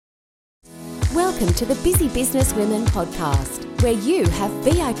Welcome to the Busy Business Women podcast, where you have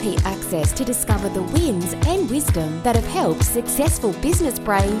VIP access to discover the wins and wisdom that have helped successful business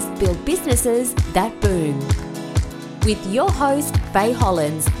brains build businesses that boom. With your host, Faye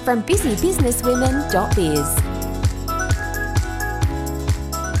Hollins from busybusinesswomen.biz.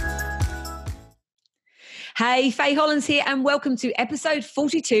 Hey, Faye Hollins here, and welcome to episode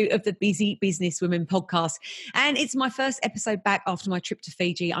 42 of the Busy Business Women podcast. And it's my first episode back after my trip to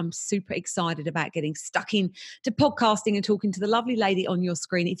Fiji. I'm super excited about getting stuck in to podcasting and talking to the lovely lady on your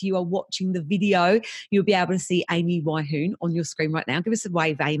screen. If you are watching the video, you'll be able to see Amy Waihoon on your screen right now. Give us a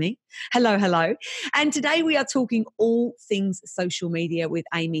wave, Amy. Hello, hello. And today we are talking all things social media with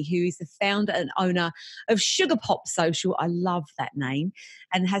Amy, who is the founder and owner of Sugar Pop Social. I love that name,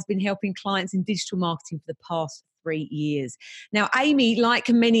 and has been helping clients in digital marketing for the past 3 years. Now, Amy, like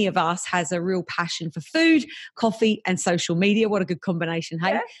many of us, has a real passion for food, coffee, and social media. What a good combination,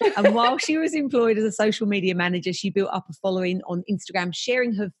 hey? Yeah. And while she was employed as a social media manager, she built up a following on Instagram,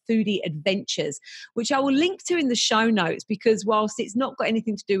 sharing her foodie adventures, which I will link to in the show notes, because whilst it's not got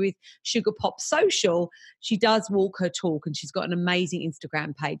anything to do with Sugar Pop Social, she does walk her talk, and she's got an amazing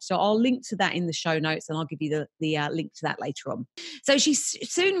Instagram page. So I'll link to that in the show notes, and I'll give you the link to that later on. So she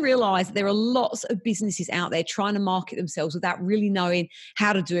soon realised that there are lots of businesses out there trying to market themselves without really knowing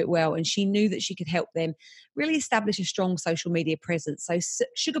how to do it well, and she knew that she could help them really establish a strong social media presence. So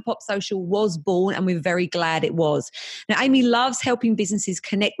Sugar Pop Social was born, and we're very glad it was. Now, Amy loves helping businesses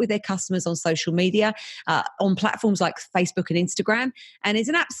connect with their customers on social media, on platforms like Facebook and Instagram, and is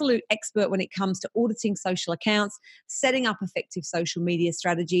an absolute expert when it comes to auditing social accounts, setting up effective social media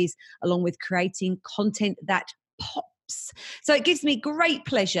strategies, along with creating content that pops. So it gives me great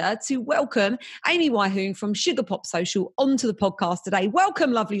pleasure to welcome Amy Waihoon from Sugar Pop Social onto the podcast today.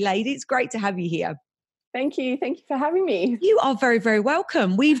 Welcome, lovely lady. It's great to have you here. Thank you. Thank you for having me. You are very, very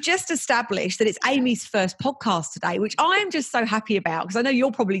welcome. We've just established that it's Amy's first podcast today, which I'm just so happy about, because I know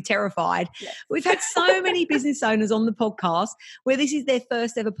you're probably terrified. Yes. We've had so many business owners on the podcast where this is their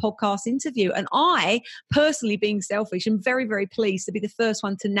first ever podcast interview. And I, personally, being selfish, am very, very pleased to be the first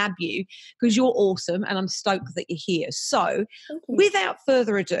one to nab you, because you're awesome and I'm stoked that you're here. So without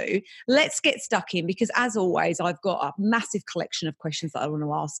further ado, let's get stuck in, because as always, I've got a massive collection of questions that I want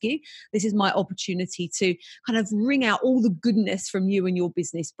to ask you. This is my opportunity to kind of wring out all the goodness from you and your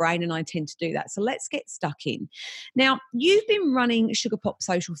business brain, and I intend to do that. So let's get stuck in. Now, you've been running Sugar Pop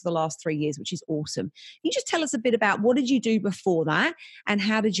Social for the last 3 years, which is awesome. Can you just tell us a bit about what did you do before that, and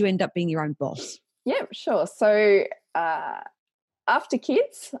how did you end up being your own boss? Yeah, sure. So after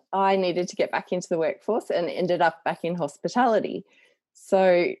kids, I needed to get back into the workforce and ended up back in hospitality. So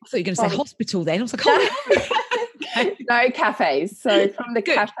I thought you were going to say hospital then. I was like, oh, no, cafes. So from the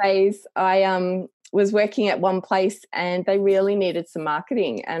cafes, I was working at one place and they really needed some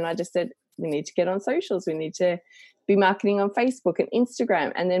marketing. And I just said, we need to get on socials. We need to be marketing on Facebook and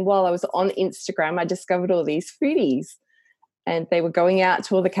Instagram. And then while I was on Instagram, I discovered all these foodies, and they were going out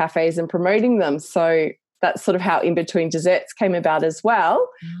to all the cafes and promoting them. So that's sort of how In Between Desserts came about as well.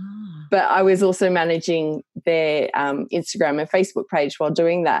 But I was also managing their Instagram and Facebook page while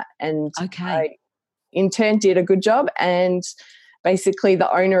doing that. And I, in turn, did a good job. And basically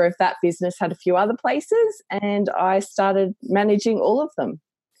the owner of that business had a few other places, and I started managing all of them.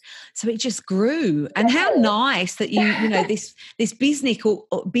 So it just grew. And how nice that you know, this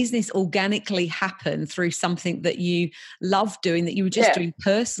business organically happened through something that you love doing, that you were just doing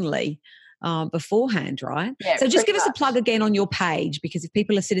personally beforehand, right? Yeah, so just give us a plug again on your page, because if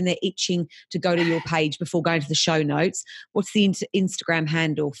people are sitting there itching to go to your page before going to the show notes, what's the Instagram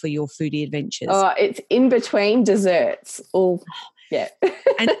handle for your foodie adventures? Oh, it's In Between Desserts. Yeah.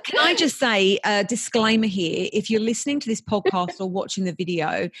 And can I just say a disclaimer here, if you're listening to this podcast or watching the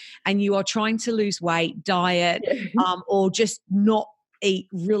video and you are trying to lose weight, diet, or just not eat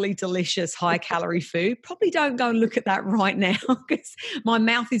really delicious high calorie food, probably don't go and look at that right now, because my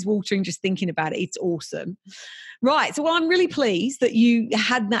mouth is watering just thinking about it. It's awesome. Right. So I'm really pleased that you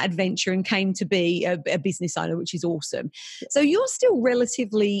had that adventure and came to be a business owner, which is awesome. So you're still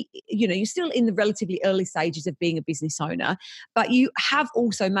relatively, you're still in the relatively early stages of being a business owner, but you have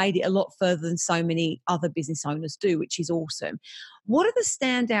also made it a lot further than so many other business owners do, which is awesome. What are the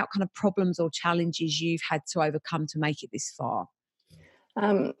standout kind of problems or challenges you've had to overcome to make it this far?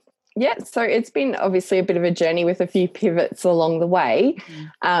 So it's been obviously a bit of a journey with a few pivots along the way,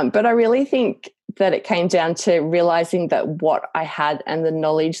 but I really think that it came down to realising that what I had and the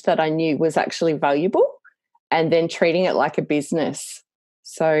knowledge that I knew was actually valuable, and then treating it like a business.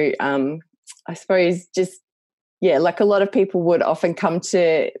 So I suppose like a lot of people would often come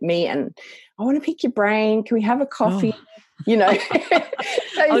to me and, I want to pick your brain. Can we have a coffee? you know.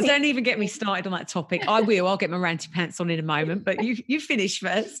 Oh, don't even get me started on that topic. I'll get my ranty pants on in a moment, but you finish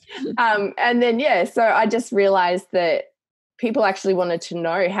first. And then, so I just realized that people actually wanted to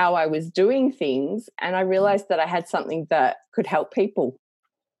know how I was doing things, and I realized that I had something that could help people.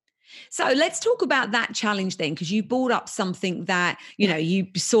 So let's talk about that challenge then, because you brought up something that, you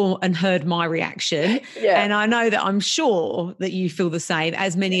saw and heard my reaction. Yeah. And I know that I'm sure that you feel the same,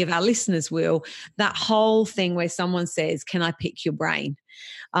 as many of our listeners will, that whole thing where someone says, can I pick your brain?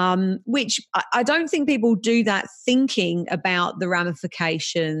 Which I don't think people do that thinking about the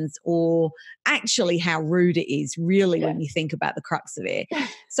ramifications or actually how rude it is, really, when you think about the crux of it.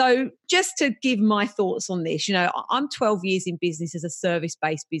 So just to give my thoughts on this, I'm 12 years in business as a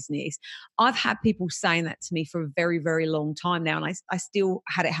service-based business. I've had people saying that to me for a very, very long time now, and I still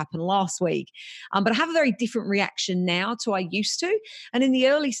had it happen last week. But I have a very different reaction now to I used to. And in the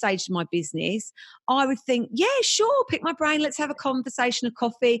early stage of my business, I would think, yeah, sure, pick my brain, let's have a conversation, a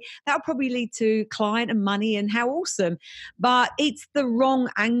coffee. That'll probably lead to client and money, and how awesome. But it's the wrong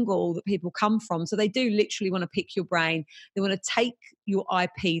angle that people come from. So they do literally want to pick your brain. They want to take your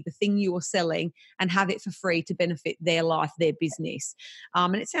IP, the thing you're selling, and have it for free to benefit their life, their business.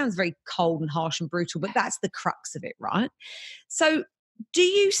 And it sounds very cold and harsh and brutal, but that's the crux of it, right? So do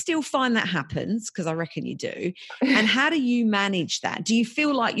you still find that happens? Because I reckon you do. And how do you manage that? Do you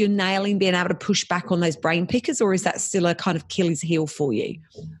feel like you're nailing being able to push back on those brain pickers, or is that still a kind of Achilles heel for you?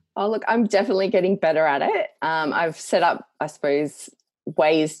 Oh, look, I'm definitely getting better at it. I've set up, I suppose,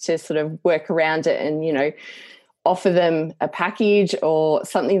 ways to sort of work around it and, offer them a package or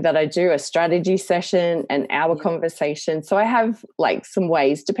something that I do, a strategy session, an hour conversation. So I have like some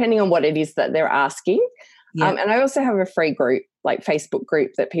ways, depending on what it is that they're asking. And I also have a free group, like Facebook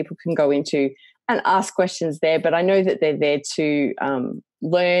group, that people can go into and ask questions there. But I know that they're there to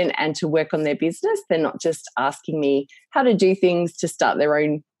learn and to work on their business. They're not just asking me how to do things to start their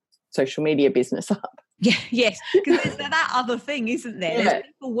own social media business up. Yeah, yes, because there's that other thing, isn't there? Yeah. There's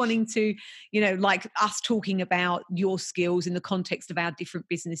people wanting to, like us talking about your skills in the context of our different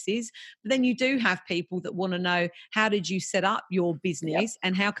businesses. But then you do have people that want to know, how did you set up your business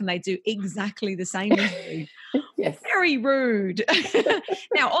and how can they do exactly the same as you? Yes. Very rude.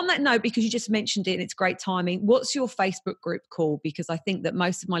 Now, on that note, because you just mentioned it and it's great timing, what's your Facebook group called? Because I think that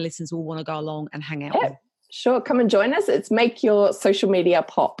most of my listeners will want to go along and hang out with. Sure, come and join us. It's Make Your Social Media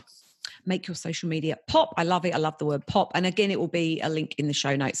Pop. Make Your Social Media Pop. I love it. I love the word pop. And again, it will be a link in the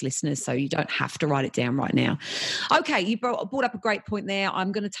show notes, listeners, so you don't have to write it down right now. Okay, you brought up a great point there.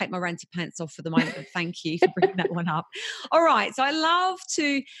 I'm going to take my ranty pants off for the moment, but thank you for bringing that one up. All right, so I love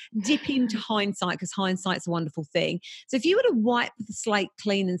to dip into hindsight, because hindsight's a wonderful thing. So if you were to wipe the slate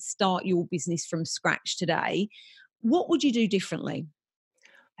clean and start your business from scratch today, what would you do differently?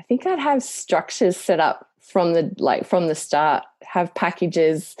 I think I'd have structures set up from the start, have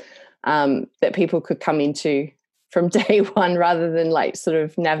packages that people could come into from day one, rather than sort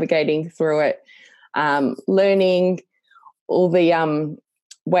of navigating through it, learning all the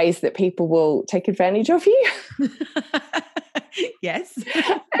ways that people will take advantage of you. Yes.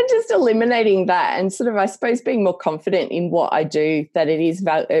 And just eliminating that, and sort of, I suppose, being more confident in what I do, that it is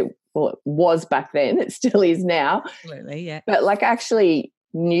it was back then, it still is now. Absolutely, yeah. But actually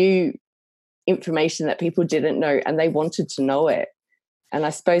new information that people didn't know and they wanted to know it. And I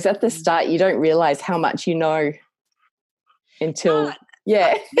suppose at the start, you don't realize how much you know until,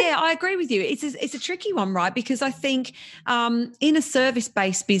 Yeah, I agree with you. It's a tricky one, right? Because I think in a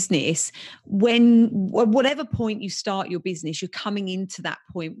service-based business, whatever point you start your business, you're coming into that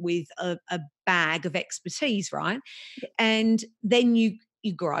point with a bag of expertise, right? Yeah. And then you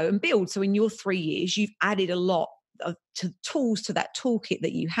grow and build. So in your 3 years, you've added a lot to tools to that toolkit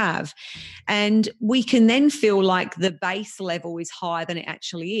that you have, and we can then feel like the base level is higher than it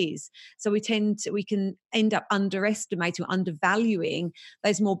actually is. So we can end up underestimating or undervaluing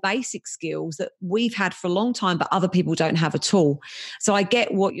those more basic skills that we've had for a long time, but other people don't have at all. So I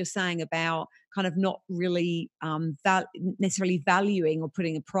get what you're saying about kind of not really necessarily valuing or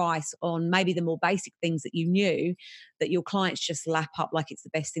putting a price on maybe the more basic things that you knew that your clients just lap up like it's the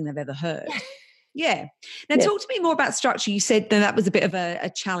best thing they've ever heard. Yeah. Now, talk to me more about structure. You said that was a bit of a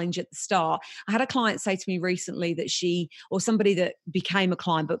challenge at the start. I had a client say to me recently that somebody that became a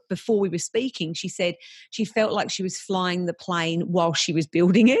client, but before we were speaking, she said she felt like she was flying the plane while she was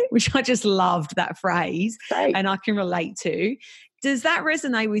building it, which I just loved that phrase. Right. And I can relate to. Does that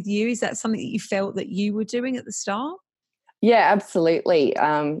resonate with you? Is that something that you felt that you were doing at the start? Yeah, absolutely.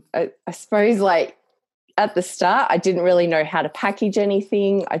 I suppose at the start, I didn't really know how to package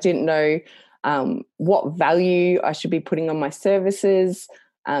anything. I didn't know what value I should be putting on my services.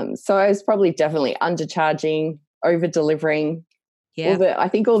 So I was probably definitely undercharging, over delivering. Yeah. I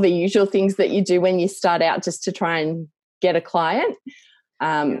think all the usual things that you do when you start out just to try and get a client.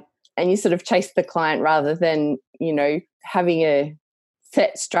 And you sort of chase the client rather than, having a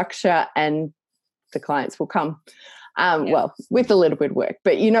set structure and the clients will come. Well, with a little bit of work,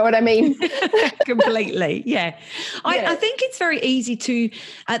 but you know what I mean? Completely, yeah. I think it's very easy to,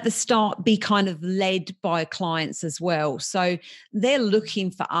 at the start, be kind of led by clients as well. So they're looking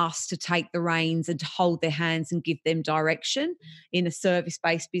for us to take the reins and to hold their hands and give them direction in a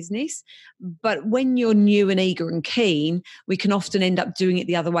service-based business. But when you're new and eager and keen, we can often end up doing it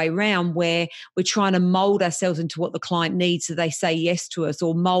the other way around, where we're trying to mold ourselves into what the client needs so they say yes to us,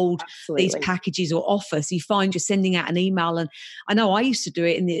 or mold these packages or offers. You find you're sending out an email, and I know I used to do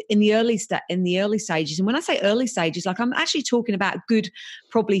it in the early stages. And when I say early stages, like I'm actually talking about good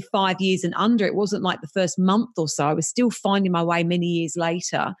probably 5 years and under. It wasn't like the first month or so. I was still finding my way many years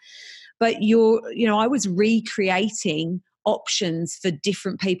later. But I was recreating options for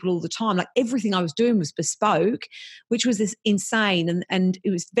different people all the time. Like everything I was doing was bespoke, which was insane, and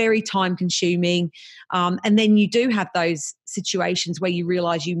it was very time consuming. And then you do have those situations where you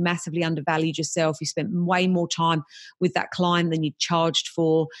realize you massively undervalued yourself. You spent way more time with that client than you charged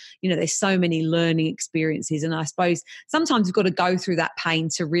for. There's so many learning experiences, and I suppose sometimes we've got to go through that pain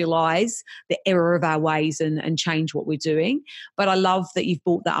to realize the error of our ways and change what we're doing. But I love that you've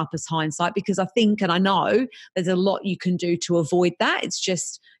brought that up as hindsight, because I think, and I know there's a lot you can do to avoid that. It's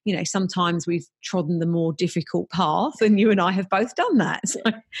just, sometimes we've trodden the more difficult path, and you and I have both done that. So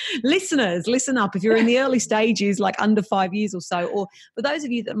listeners, listen up. If you're in the early stages, like under 5 years or so, or for those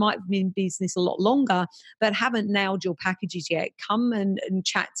of you that might have been in business a lot longer but haven't nailed your packages yet, come and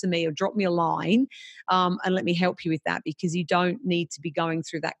chat to me or drop me a line and let me help you with that, because you don't need to be going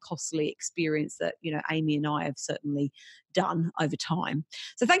through that costly experience that, Amy and I have certainly done over time.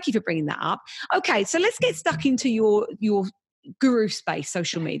 So thank you for bringing that up. Okay, so let's get stuck into your guru space,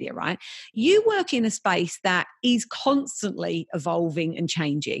 social media, right? You work in a space that is constantly evolving and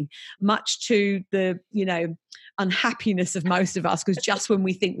changing, much to the, unhappiness of most of us, because just when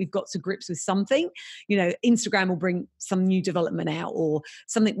we think we've got to grips with something, Instagram will bring some new development out, or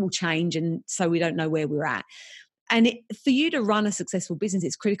something will change, and so we don't know where we're at. And for you to run a successful business,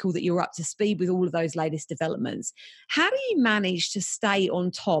 it's critical that you're up to speed with all of those latest developments. How do you manage to stay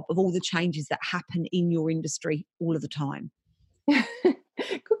on top of all the changes that happen in your industry all of the time?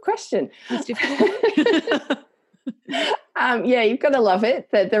 Good question. It's difficult. You've got to love it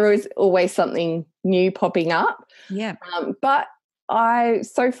that there is always something new popping up. Yeah. But I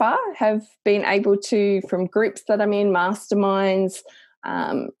so far have been able to, from groups that I'm in, masterminds,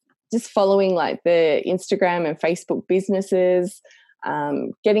 just following like the Instagram and Facebook businesses,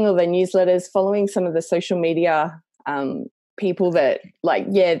 getting all their newsletters, following some of the social media people that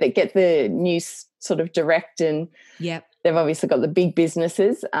that get the news sort of direct, and they've obviously got the big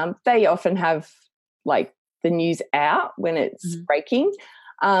businesses. They often have like the news out when it's breaking,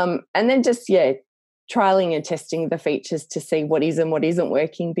 and then just trialing and testing the features to see what is and what isn't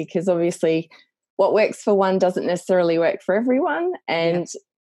working, because obviously what works for one doesn't necessarily work for everyone. And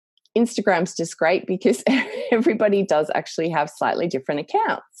Instagram's just great because everybody does actually have slightly different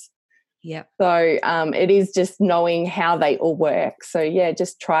accounts. Yeah. So it is just knowing how they all work. So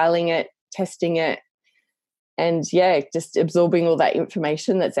just trialing it, testing it, and just absorbing all that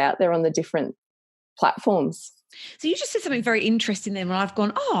information that's out there on the different platforms. So you just said something very interesting then, where I've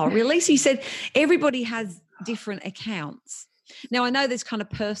gone, oh, really? So you said everybody has different accounts. Now I know there's kind of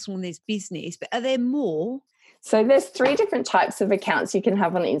personal and there's business, but are there more? So there's 3 different types of accounts you can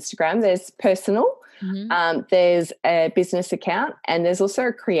have on Instagram. There's personal, there's a business account, and there's also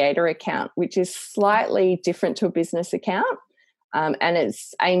a creator account, which is slightly different to a business account, and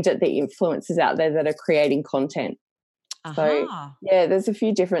it's aimed at the influencers out there that are creating content. So there's a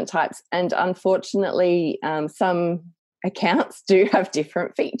few different types, and unfortunately some accounts do have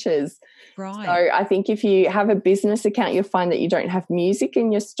different features. Right. So I think if you have a business account, you'll find that you don't have music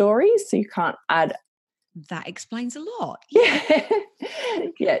in your stories, so you can't add. That explains a lot.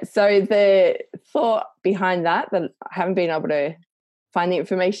 Yeah. So the thought behind that I haven't been able to find the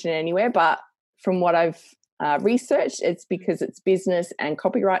information anywhere, but from what I've researched, it's because it's business and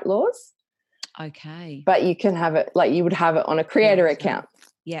copyright laws. Okay. But you can have it like you would have it on a creator account.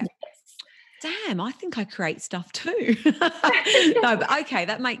 Yeah. Damn, I think I create stuff too. No, but okay,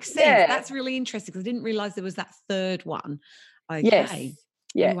 that makes sense. Yeah. That's really interesting, because I didn't realise there was that third one. Okay. Yes.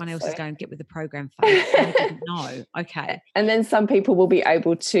 Yeah, everyone else is going to get with the program phase. I didn't know. Okay. And then some people will be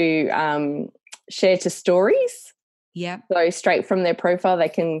able to share to stories. Yeah. So straight from their profile, they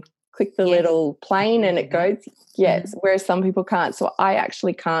can click the little plane and it goes. Yes. Whereas some people can't. So I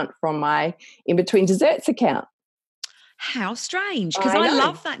actually can't from my In Between Desserts account. How strange, because I I know.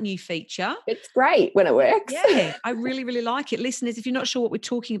 love that new feature. It's great when it works. Yeah, I really, really like it. Listeners, if you're not sure what we're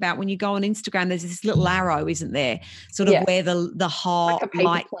talking about, when you go on Instagram, there's this little arrow, isn't there? Sort of where the heart, like a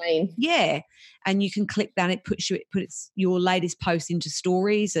paper plane. Yeah. And you can click that. It puts your latest post into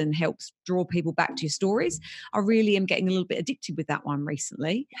stories and helps draw people back to your stories. I really am getting a little bit addicted with that one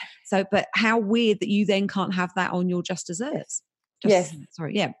recently. So, but how weird that you then can't have that on your Just Desserts. Yes.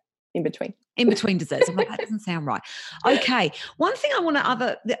 Sorry. Yeah. In between desserts. I'm like, that doesn't sound right. Okay. One of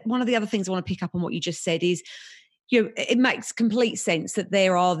the other things I want to pick up on what you just said is, it makes complete sense that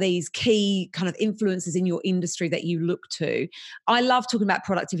there are these key kind of influences in your industry that you look to. I love talking about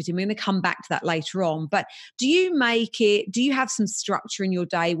productivity. I'm going to come back to that later on. But do you have some structure in your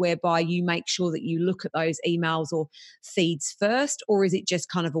day whereby you make sure that you look at those emails or feeds first, or is it just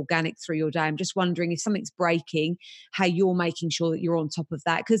kind of organic through your day? I'm just wondering if something's breaking, how you're making sure that you're on top of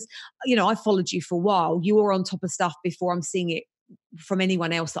that. Because, I followed you for a while. You were on top of stuff before I'm seeing it from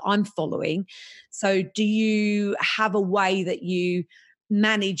anyone else that I'm following. So do you have a way that you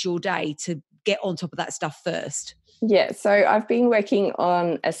manage your day to get on top of that stuff first? Yeah, so I've been working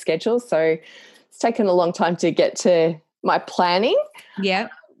on a schedule. So it's taken a long time to get to my planning. Yeah.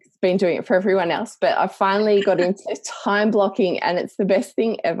 It's been doing it for everyone else, but I finally got into time blocking, and it's the best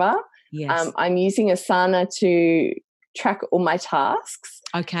thing ever. Yes. I'm using Asana to track all my tasks.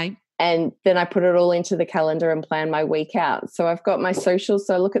 Okay. And then I put it all into the calendar and plan my week out. So I've got my socials.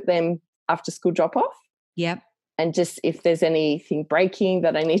 So I look at them after school drop off. Yep. And just if there's anything breaking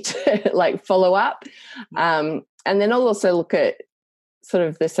that I need to follow up. And then I'll also look at sort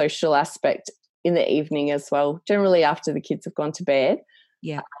of the social aspect in the evening as well, generally after the kids have gone to bed.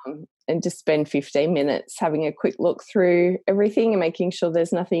 Yeah. And just spend 15 minutes having a quick look through everything and making sure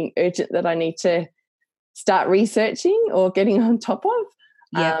there's nothing urgent that I need to start researching or getting on top of.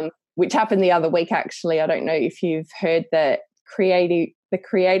 Yeah. Which happened the other week, actually. I don't know if you've heard that the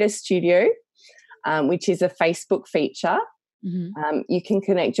Creator Studio, which is a Facebook feature. Mm-hmm. You can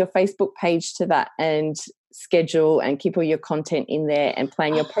connect your Facebook page to that and schedule and keep all your content in there and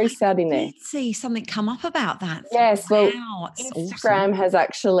plan your posts out in there. I did see something come up about that. Yes, wow, well, Instagram has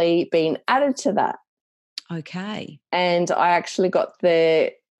actually been added to that. Okay. And I actually got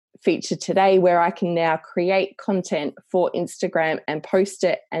the feature today where I can now create content for Instagram and post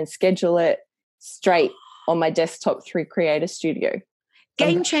it and schedule it straight on my desktop through Creator Studio.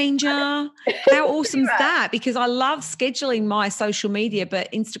 Game changer. How awesome is that? Because I love scheduling my social media,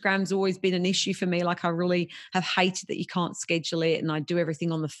 but Instagram's always been an issue for me. Like, I really have hated that you can't schedule it, and I do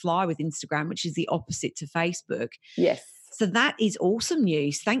everything on the fly with Instagram, which is the opposite to Facebook. Yes. So that is awesome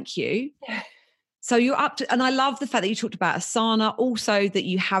news. Thank you. Yeah. So you're up to, and I love the fact that you talked about Asana, also that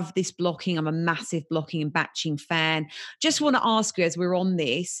you have this blocking. I'm a massive blocking and batching fan. Just want to ask you, as we're on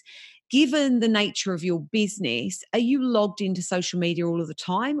this, given the nature of your business, are you logged into social media all of the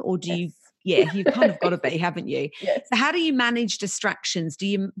time, or do you? Yeah, you've kind of got to be, haven't you? Yes. So how do you manage distractions?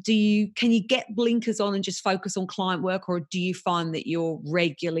 Can you get blinkers on and just focus on client work, or do you find that you're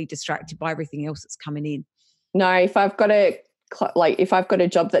regularly distracted by everything else that's coming in? No, if I've got a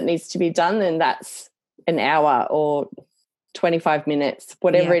job that needs to be done, then that's an hour or 25 minutes,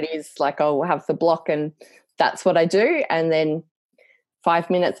 whatever it is. Like, I'll have the block and that's what I do. And then 5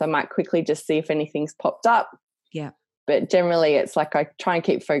 minutes, I might quickly just see if anything's popped up. Yeah. But generally it's like I try and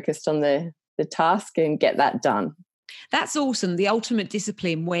keep focused on the task and get that done. That's awesome. The ultimate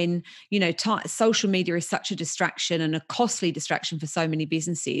discipline when, social media is such a distraction and a costly distraction for so many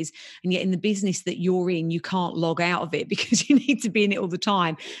businesses. And yet in the business that you're in, you can't log out of it because you need to be in it all the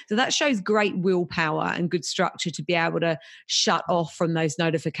time. So that shows great willpower and good structure to be able to shut off from those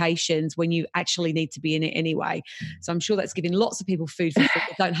notifications when you actually need to be in it anyway. So I'm sure that's giving lots of people food for thought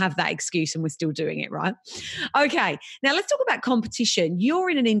that don't have that excuse, and we're still doing it, right? Okay. Now let's talk about competition. You're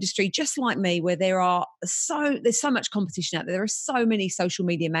in an industry just like me where there's so much competition out there. There are so many social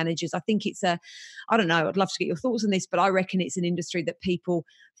media managers. I think I don't know, I'd love to get your thoughts on this, but I reckon it's an industry that people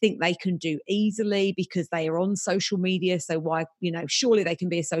think they can do easily because they are on social media. So why, surely they can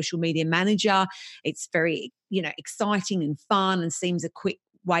be a social media manager. It's very, exciting and fun and seems a quick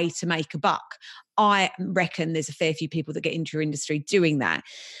way to make a buck. I reckon there's a fair few people that get into your industry doing that.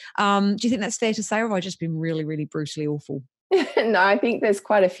 Do you think that's fair to say, or have I just been really, really brutally awful? No, I think there's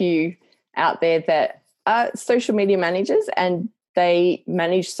quite a few out there that are social media managers and they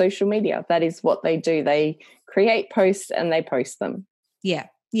manage social media. That is what they do. They create posts and they post them. Yeah.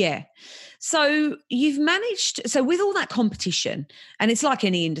 Yeah. So you've managed, so with all that competition, and it's like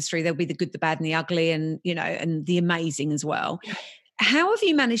any industry, there'll be the good, the bad and the ugly and, and the amazing as well. How have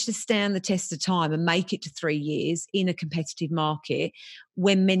you managed to stand the test of time and make it to 3 years in a competitive market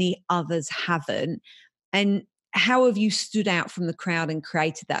when many others haven't? And how have you stood out from the crowd and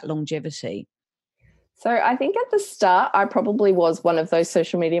created that longevity? So I think at the start, I probably was one of those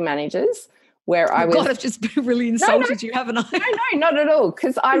social media managers where I was... God, I've just really insulted you, haven't I? No, not at all,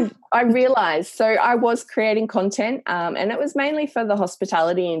 because I realised, so I was creating content and it was mainly for the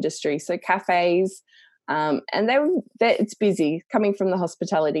hospitality industry, so cafes, and it's busy. Coming from the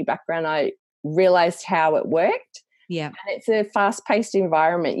hospitality background, I realised how it worked. Yeah. And it's a fast-paced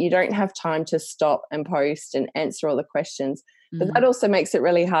environment. You don't have time to stop and post and answer all the questions. But that also makes it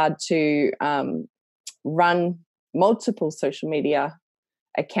really hard to run multiple social media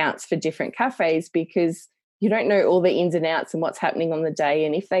accounts for different cafes, because you don't know all the ins and outs and what's happening on the day,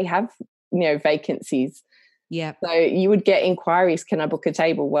 and if they have vacancies. Yeah. So you would get inquiries, can I book a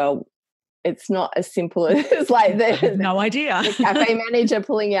table? Well, it's not as simple as like no idea. the cafe manager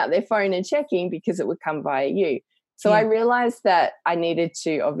pulling out their phone and checking, because it would come via you. So I realized that I needed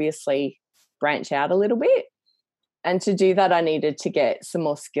to obviously branch out a little bit. And to do that, I needed to get some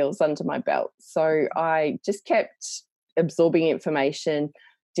more skills under my belt. So I just kept absorbing information,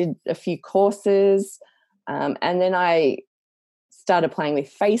 did a few courses, and then I started playing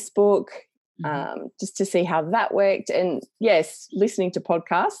with Facebook just to see how that worked. And yes, listening to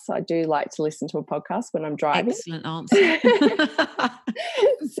podcasts. I do like to listen to a podcast when I'm driving. Excellent answer.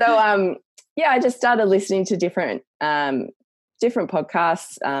 So, I just started listening to different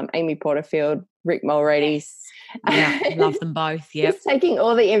podcasts, Amy Porterfield, Rick Mulready. Yes. Yeah, love them both. Yeah, just taking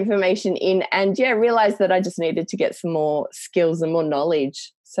all the information in, and realized that I just needed to get some more skills and more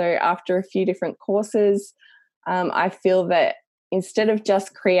knowledge. So after a few different courses, I feel that instead of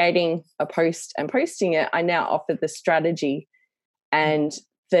just creating a post and posting it, I now offer the strategy and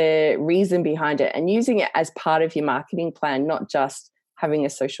the reason behind it, and using it as part of your marketing plan, not just having a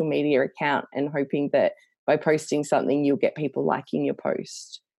social media account and hoping that by posting something you'll get people liking your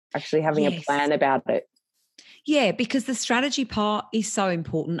post. Actually having a plan about it. Yeah, because the strategy part is so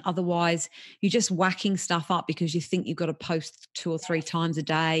important. Otherwise, you're just whacking stuff up because you think you've got to post 2 or 3 times a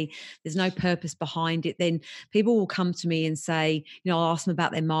day. There's no purpose behind it. Then people will come to me and say, I'll ask them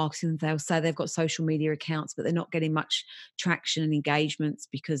about their marketing, and they'll say they've got social media accounts, but they're not getting much traction and engagements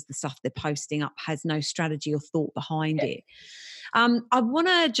because the stuff they're posting up has no strategy or thought behind it. I want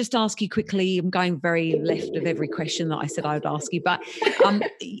to just ask you quickly, I'm going very left of every question that I said I would ask you, but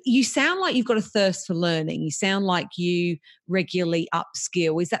you sound like you've got a thirst for learning. You sound like you regularly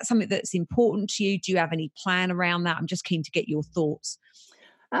upskill. Is that something that's important to you? Do you have any plan around that? I'm just keen to get your thoughts.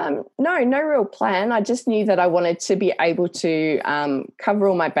 No real plan. I just knew that I wanted to be able to cover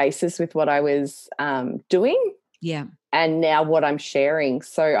all my bases with what I was doing. Yeah. And now what I'm sharing.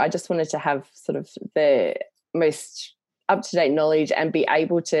 So I just wanted to have sort of the most up-to-date knowledge and be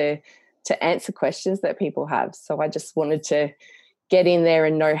able to answer questions that people have. So I just wanted to get in there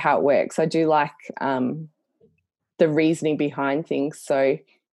and know how it works. I do like the reasoning behind things. So if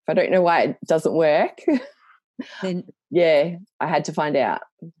I don't know why it doesn't work, then I had to find out.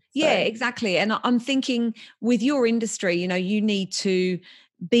 Yeah, exactly. And I'm thinking with your industry, you need to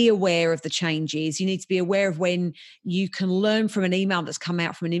be aware of the changes. You need to be aware of when you can learn from an email that's come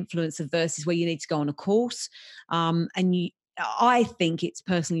out from an influencer versus where you need to go on a course. I think it's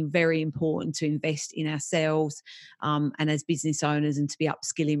personally very important to invest in ourselves and as business owners, and to be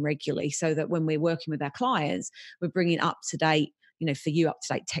upskilling regularly, so that when we're working with our clients, we're bringing up-to-date, for you,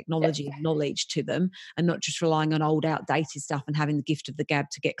 up-to-date technology and knowledge to them, and not just relying on old outdated stuff and having the gift of the gab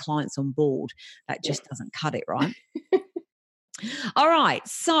to get clients on board. That just doesn't cut it, right? All right.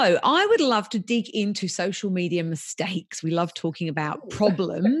 So I would love to dig into social media mistakes. We love talking about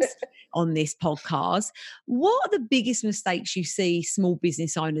problems on this podcast. What are the biggest mistakes you see small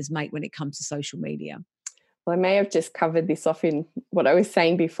business owners make when it comes to social media? Well, I may have just covered this off in what I was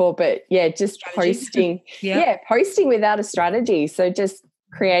saying before, but just strategy. Posting. Posting without a strategy. So just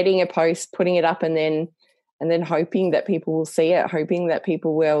creating a post, putting it up, and then hoping that people will see it, hoping that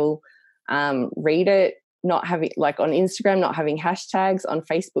people will read it. Not having, like on Instagram, not having hashtags, on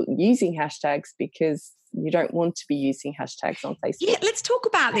Facebook using hashtags, because you don't want to be using hashtags on Facebook. Yeah, let's talk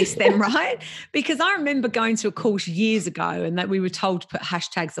about this then, right? Because I remember going to a course years ago and that we were told to put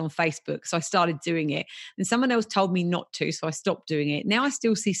hashtags on Facebook. So I started doing it, and someone else told me not to, so I stopped doing it. Now I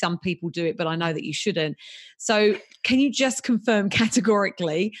still see some people do it, but I know that you shouldn't. So can you just confirm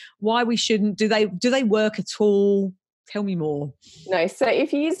categorically why we shouldn't? Do they work at all? Tell me more. No, so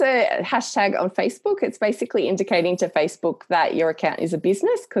if you use a hashtag on Facebook, it's basically indicating to Facebook that your account is a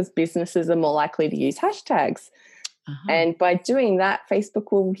business, because businesses are more likely to use hashtags. And by doing that,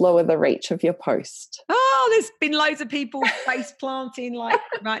 Facebook will lower the reach of your post. Oh, there's been loads of people face planting like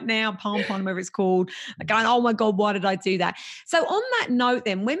right now, palm pond, whatever it's called, going, oh my God, why did I do that? So on that note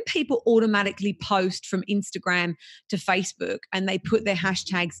then, when people automatically post from Instagram to Facebook and they put their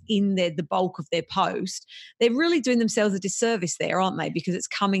hashtags in the bulk of their post, they're really doing themselves a disservice there, aren't they? Because it's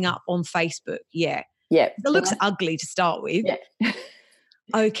coming up on Facebook. Yeah. Yeah. It looks ugly to start with. Yeah.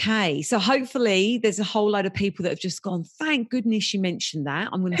 Okay, so hopefully there's a whole load of people that have just gone, thank goodness you mentioned that.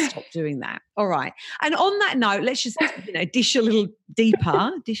 I'm going to stop doing that. All right. And on that note, let's just, dish a little deeper.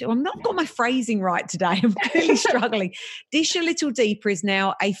 I've not got my phrasing right today. I'm clearly struggling. Dish a little deeper is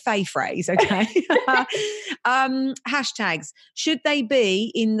now a Faye phrase, okay? Hashtags. Should they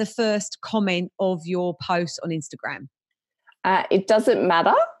be in the first comment of your post on Instagram? It doesn't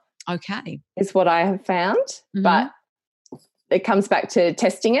matter. Okay. Is what I have found. Mm-hmm. But it comes back to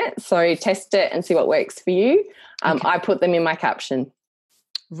testing it. So test it and see what works for you. Okay. I put them in my caption.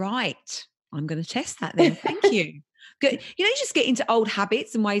 Right. I'm going to test that then. Thank you. Good. You just get into old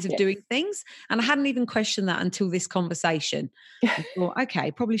habits and ways of doing things. And I hadn't even questioned that until this conversation. I thought,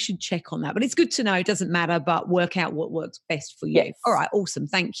 okay, probably should check on that. But it's good to know. It doesn't matter, but work out what works best for you. Yes. All right. Awesome.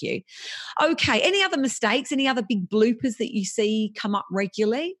 Thank you. Okay. Any other mistakes? Any other big bloopers that you see come up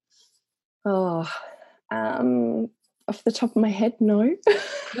regularly? Off the top of my head, no.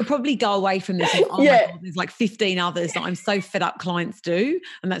 You'll probably go away from this and, my God, there's like 15 others that I'm so fed up clients do,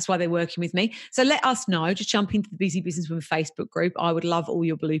 and that's why they're working with me. So let us know. Just jump into the Busy Business Women Facebook group. I would love all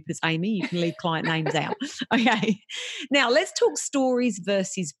your bloopers, Amy. You can leave client names out. Okay. Now let's talk stories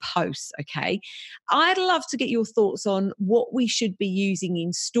versus posts, okay? I'd love to get your thoughts on what we should be using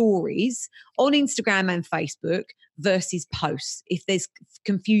in stories on Instagram and Facebook versus posts, if there's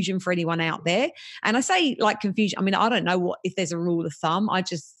confusion for anyone out there. And I say like confusion, I mean, I don't know if there's a rule of thumb. I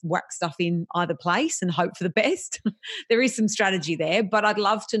just whack stuff in either place and hope for the best. There is some strategy there, but I'd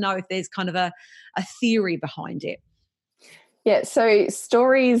love to know if there's kind of a theory behind it. Yeah, so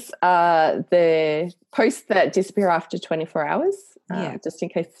stories are the posts that disappear after 24 hours, just in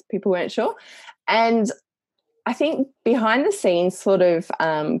case people weren't sure. And I think behind the scenes sort of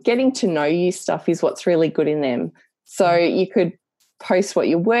getting to know you stuff is what's really good in them. So you could post what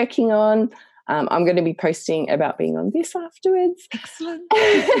you're working on. I'm going to be posting about being on this afterwards. Excellent.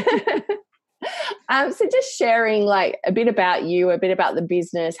 So just sharing like a bit about you, a bit about the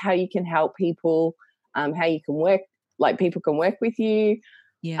business, how you can help people, how you can work, like people can work with you.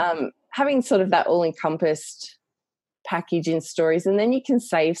 Yeah. Having sort of that all-encompassed package in stories, and then you can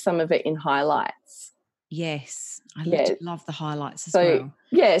save some of it in highlights. Yes, I love the highlights as well.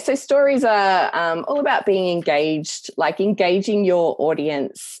 Yeah, so stories are all about being engaged, like engaging your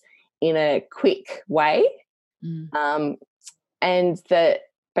audience in a quick way. And that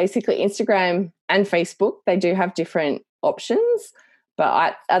basically Instagram and Facebook, they do have different options,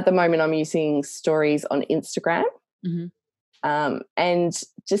 but at the moment I'm using stories on Instagram. Mm-hmm. And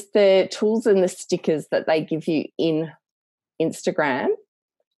just the tools and the stickers that they give you in Instagram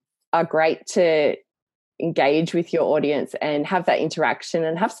are great to engage with your audience and have that interaction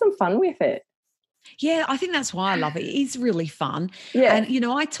and have some fun with it. Yeah, I think that's why I love it. It is really fun. Yeah. And,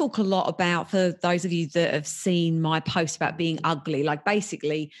 I talk a lot about, for those of you that have seen my post about being ugly, like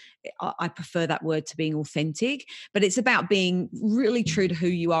basically I prefer that word to being authentic, but it's about being really true to who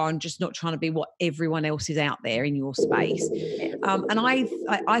you are and just not trying to be what everyone else is out there in your space. And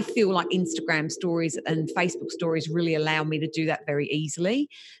I feel like Instagram stories and Facebook stories really allow me to do that very easily.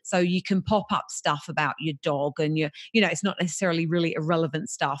 So you can pop up stuff about your dog and it's not necessarily really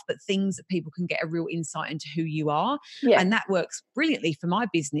irrelevant stuff, but things that people can get a real insight into who you are. Yeah. And that works brilliantly for my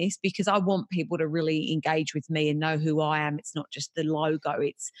business because I want people to really engage with me and know who I am. It's not just the logo,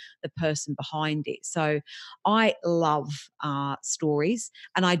 it's the person behind it. So I love stories,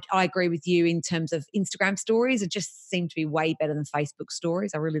 and I agree with you in terms of Instagram stories. It just seem to be way better than Facebook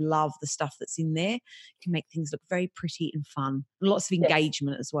stories. I really love the stuff that's in there. It can make things look very pretty and fun. Lots of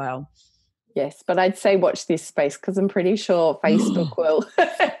engagement as well. Yes, but I'd say watch this space because I'm pretty sure Facebook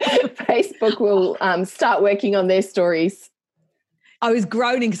will start working on their stories. I was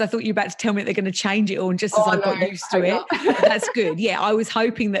groaning because I thought you were about to tell me that they're going to change it all, and just as I got used to it. That's good. Yeah, I was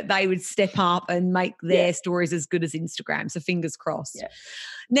hoping that they would step up and make their stories as good as Instagram. So fingers crossed. Yeah.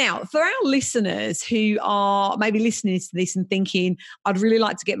 Now, for our listeners who are maybe listening to this and thinking, I'd really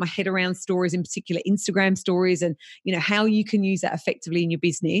like to get my head around stories, in particular Instagram stories, and how you can use that effectively in your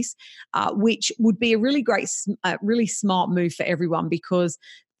business, which would be a really great, really smart move for everyone, because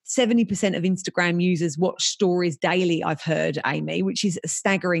 70% of Instagram users watch stories daily, I've heard, Amy, which is a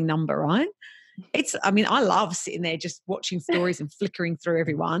staggering number, right? I love sitting there just watching stories and flickering through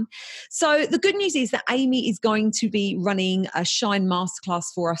everyone. So the good news is that Amy is going to be running a Shine Masterclass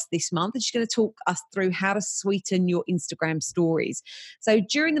for us this month, and she's going to talk us through how to sweeten your Instagram stories. So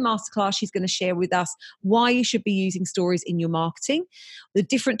during the masterclass, she's going to share with us why you should be using stories in your marketing, the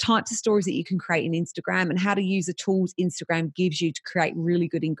different types of stories that you can create in Instagram, and how to use the tools Instagram gives you to create really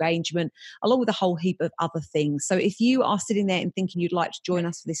good engagement, along with a whole heap of other things. So if you are sitting there and thinking you'd like to join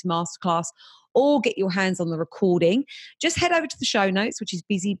us for this masterclass or get your hands on the recording, just head over to the show notes, which is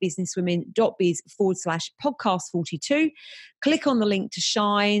busybusinesswomen.biz/podcast42. Click on the link to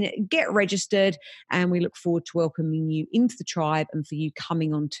Shine, get registered, and we look forward to welcoming you into the tribe and for you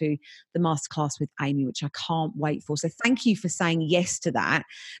coming on to the masterclass with Amy, which I can't wait for. So thank you for saying yes to that,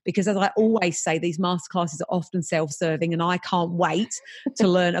 because as I always say, these masterclasses are often self-serving, and I can't wait to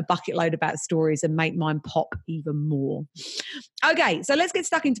learn a bucket load about stories and make mine pop even more. Okay, so let's get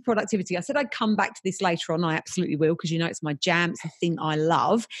stuck into productivity. I said I'd come back to this later on. I absolutely will, because you know it's my jam. It's a thing I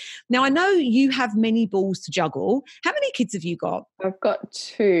love. Now, I know you have many balls to juggle. How many kids have you got? I've got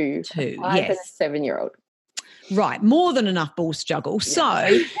two. Two, five and a 7-year-old. Right, more than enough balls to juggle.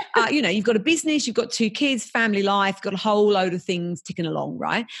 So, you've got a business, you've got 2 kids, family life, got a whole load of things ticking along,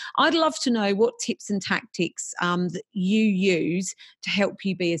 right? I'd love to know what tips and tactics that you use to help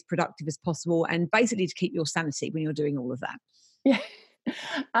you be as productive as possible, and basically to keep your sanity when you're doing all of that. Yeah.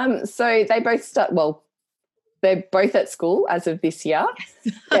 So they both they're both at school as of this year.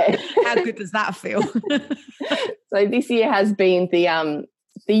 Yeah. How good does that feel? So this year has been the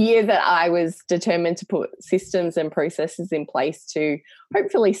year that I was determined to put systems and processes in place to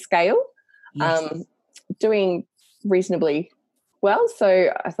hopefully scale. Yes. Doing reasonably well.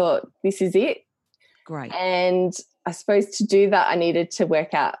 So I thought, this is it. Great. And I suppose to do that, I needed to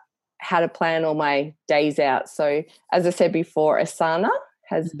work out how to plan all my days out. So as I said before, Asana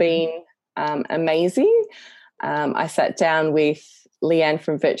has been amazing. I sat down with Leanne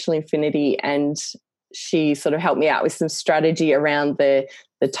from Virtual Infinity, and she sort of helped me out with some strategy around the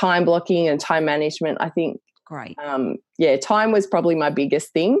time blocking and time management. I think, great. Time was probably my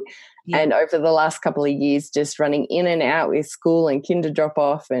biggest thing. Yeah. And over the last couple of years, just running in and out with school and kinder drop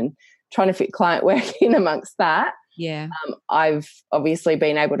off and trying to fit client work in amongst that. Yeah. I've obviously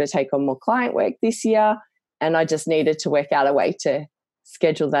been able to take on more client work this year, and I just needed to work out a way to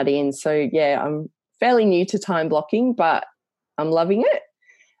schedule that in. So, I'm fairly new to time blocking, but I'm loving it.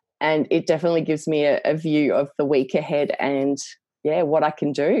 And it definitely gives me a view of the week ahead and, what I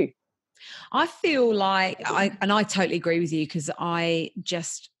can do. I feel like, I totally agree with you, because I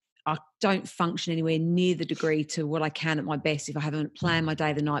don't function anywhere near the degree to what I can at my best if I haven't planned my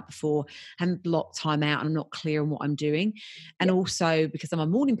day the night before, haven't blocked time out, and I'm not clear on what I'm doing. And also, because I'm a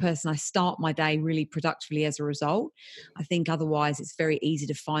morning person, I start my day really productively as a result. I think otherwise it's very easy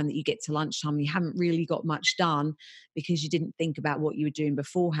to find that you get to lunchtime and you haven't really got much done because you didn't think about what you were doing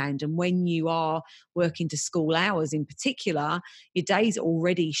beforehand. And when you are working to school hours in particular, your day's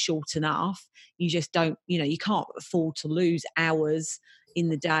already short enough. You just don't, you can't afford to lose hours in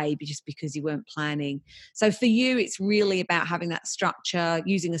the day just because you weren't planning. So for you, it's really about having that structure,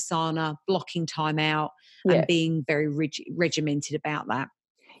 using Asana, blocking time out, and being very regimented about that.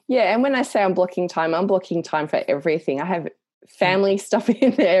 Yeah, and when I say I'm blocking time for everything. I have family stuff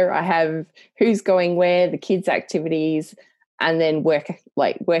in there. I have who's going where, the kids' activities, and then work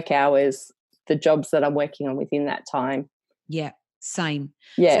hours, the jobs that I'm working on within that time. Yeah. Same.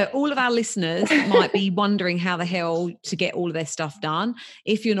 Yeah. So all of our listeners might be wondering how the hell to get all of their stuff done.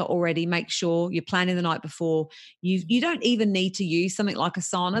 If you're not already, make sure you're planning the night before. You don't even need to use something like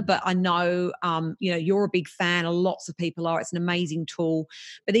Asana, but I know you're a big fan. Lots of people are. It's an amazing tool.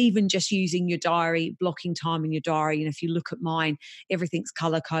 But even just using your diary, blocking time in your diary, if you look at mine, everything's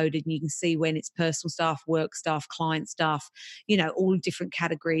color coded and you can see when it's personal stuff, work stuff, client stuff, all different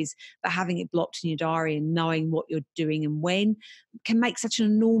categories. But having it blocked in your diary and knowing what you're doing and when can make such an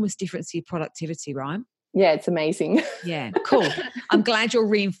enormous difference to your productivity, right? Yeah, it's amazing. Yeah, cool. I'm glad you're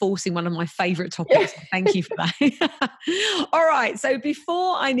reinforcing one of my favorite topics. Yeah. Thank you for that. All right. So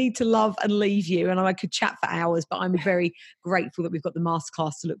before I need to love and leave you, and I could chat for hours, but I'm very grateful that we've got the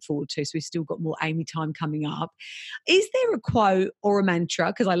masterclass to look forward to. So we've still got more Amy time coming up. Is there a quote or a mantra,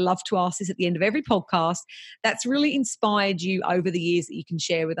 because I love to ask this at the end of every podcast, that's really inspired you over the years that you can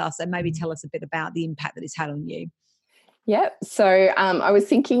share with us, and maybe tell us a bit about the impact that it's had on you? Yeah. So I was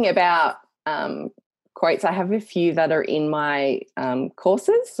thinking about quotes. I have a few that are in my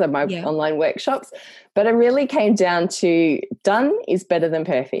courses, so my online workshops, but it really came down to done is better than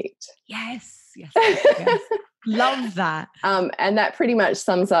perfect. Yes. Love that. And that pretty much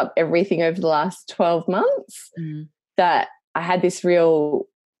sums up everything over the last 12 months, that I had this real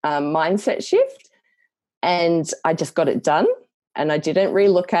mindset shift, and I just got it done, and I didn't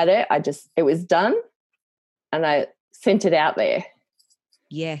re-look at it. It was done, and I sent it out there.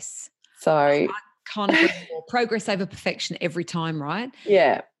 Yes. So I can't agree more. Progress over perfection every time, right?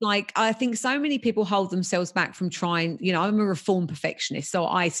 Yeah. Like, I think so many people hold themselves back from trying, I'm a reformed perfectionist, so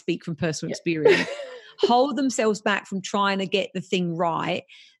I speak from personal experience. Hold themselves back from trying to get the thing right.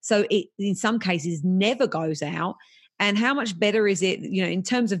 So it, in some cases, never goes out. And how much better is it, in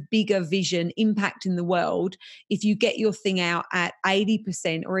terms of bigger vision, impact in the world, if you get your thing out at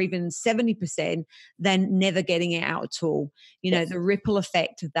 80% or even 70% than never getting it out at all? The ripple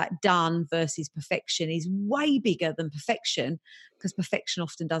effect of that done versus perfection is way bigger than perfection, because perfection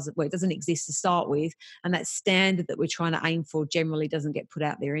often it doesn't exist to start with. And that standard that we're trying to aim for generally doesn't get put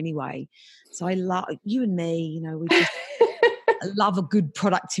out there anyway. So I love you and me, we just I love a good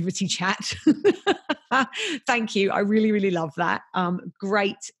productivity chat. Thank you. I really, really love that.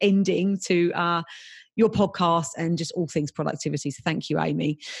 Great ending to your podcast and just all things productivity. So thank you,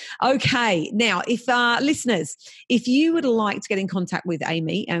 Amy. Okay. Now, if listeners, if you would like to get in contact with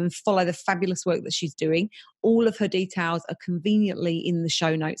Amy and follow the fabulous work that she's doing, all of her details are conveniently in the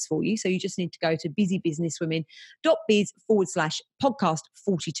show notes for you. So you just need to go to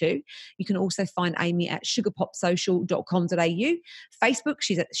busybusinesswomen.biz/podcast42. You can also find Amy at sugarpopsocial.com.au. Facebook,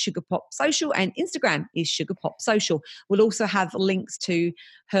 she's at sugarpopsocial, and Instagram is sugarpopsocial. We'll also have links to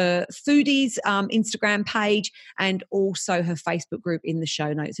her foodies Instagram page and also her Facebook group in the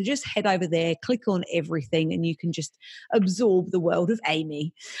show notes. So just head over there, click on everything, and you can just absorb the world of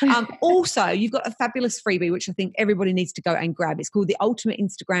Amy. Also, you've got a fabulous freebie, which I think everybody needs to go and grab. It's called the Ultimate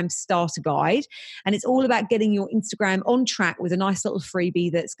Instagram Starter Guide, and it's all about getting your Instagram on track with a nice little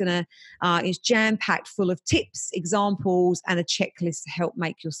freebie that's is jam-packed full of tips, examples, and a checklist to help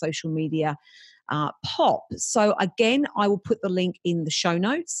make your social media pop. So again, I will put the link in the show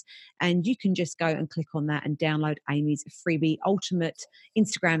notes, and you can just go and click on that and download Amy's freebie Ultimate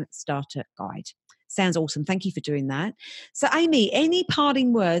Instagram Starter Guide. Sounds awesome. Thank you for doing that. So Amy, any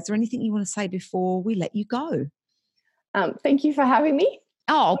parting words or anything you want to say before we let you go? Thank you for having me.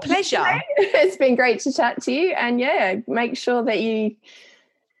 Oh, pleasure. It's been great to chat to you. And make sure that you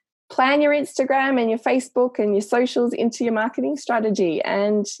plan your Instagram and your Facebook and your socials into your marketing strategy,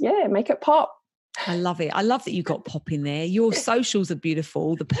 and make it pop. I love it. I love that you got pop in there. Your socials are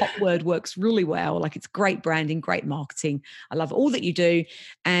beautiful. The pop word works really well. Like, it's great branding, great marketing. I love all that you do.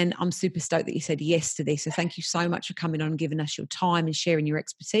 And I'm super stoked that you said yes to this. So thank you so much for coming on and giving us your time and sharing your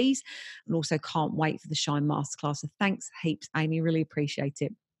expertise. And also can't wait for the Shine Masterclass. So thanks heaps, Amy. Really appreciate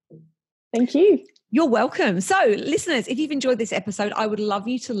it. Thank you. You're welcome. So, listeners, if you've enjoyed this episode, I would love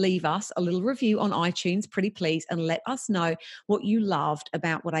you to leave us a little review on iTunes, pretty please, and let us know what you loved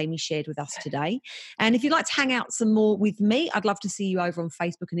about what Amy shared with us today. And if you'd like to hang out some more with me, I'd love to see you over on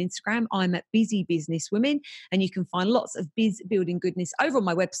Facebook and Instagram. I'm at Busy Business Women, and you can find lots of biz building goodness over on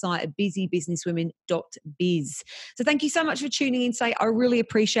my website at busybusinesswomen.biz. So thank you so much for tuning in today. I really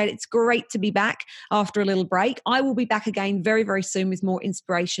appreciate it. It's great to be back after a little break. I will be back again very, very soon with more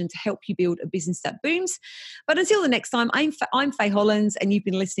inspiration to help you build a business that booms. But until the next time, I'm Faye Hollands, and you've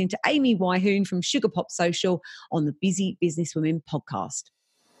been listening to Amy Wyhoon from Sugar Pop Social on the Busy Business Women podcast.